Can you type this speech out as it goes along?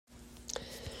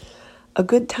A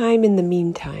good time in the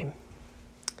meantime.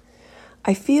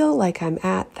 I feel like I'm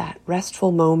at that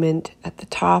restful moment at the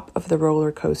top of the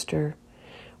roller coaster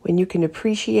when you can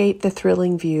appreciate the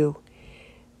thrilling view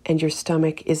and your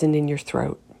stomach isn't in your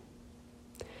throat.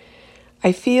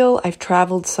 I feel I've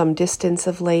traveled some distance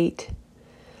of late,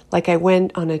 like I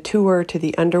went on a tour to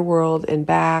the underworld and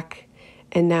back,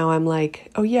 and now I'm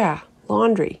like, oh yeah,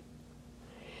 laundry.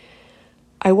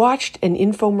 I watched an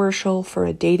infomercial for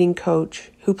a dating coach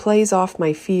who plays off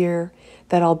my fear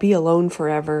that I'll be alone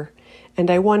forever, and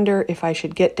I wonder if I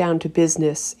should get down to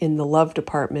business in the love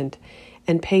department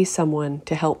and pay someone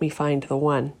to help me find the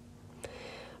one.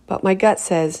 But my gut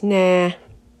says, nah.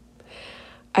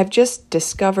 I've just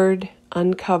discovered,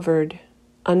 uncovered,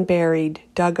 unburied,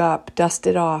 dug up,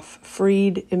 dusted off,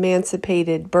 freed,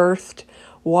 emancipated, birthed,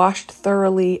 washed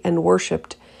thoroughly, and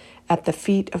worshipped at the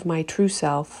feet of my true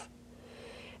self.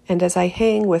 And as I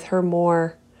hang with her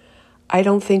more, I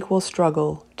don't think we'll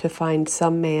struggle to find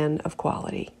some man of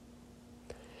quality.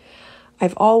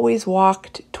 I've always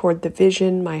walked toward the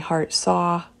vision my heart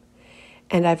saw,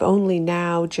 and I've only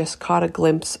now just caught a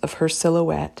glimpse of her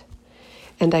silhouette,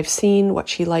 and I've seen what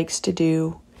she likes to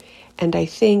do, and I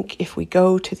think if we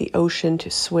go to the ocean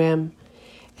to swim,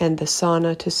 and the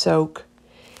sauna to soak,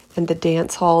 and the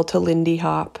dance hall to Lindy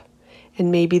Hop, and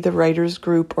maybe the writers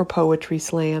group or poetry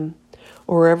slam,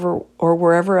 or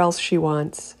wherever else she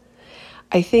wants,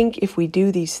 I think if we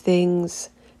do these things,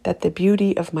 that the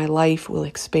beauty of my life will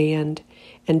expand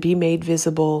and be made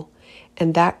visible,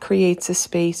 and that creates a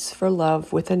space for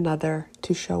love with another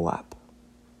to show up.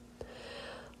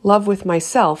 Love with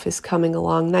myself is coming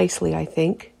along nicely, I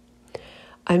think.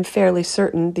 I'm fairly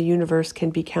certain the universe can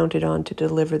be counted on to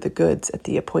deliver the goods at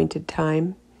the appointed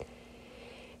time,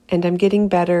 and I'm getting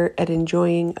better at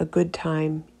enjoying a good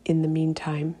time in the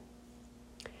meantime.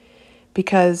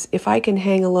 Because if I can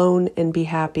hang alone and be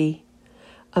happy,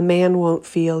 a man won't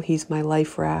feel he's my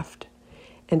life raft,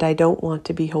 and I don't want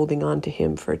to be holding on to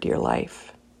him for dear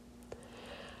life.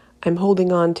 I'm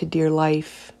holding on to dear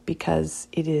life because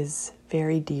it is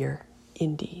very dear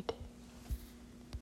indeed.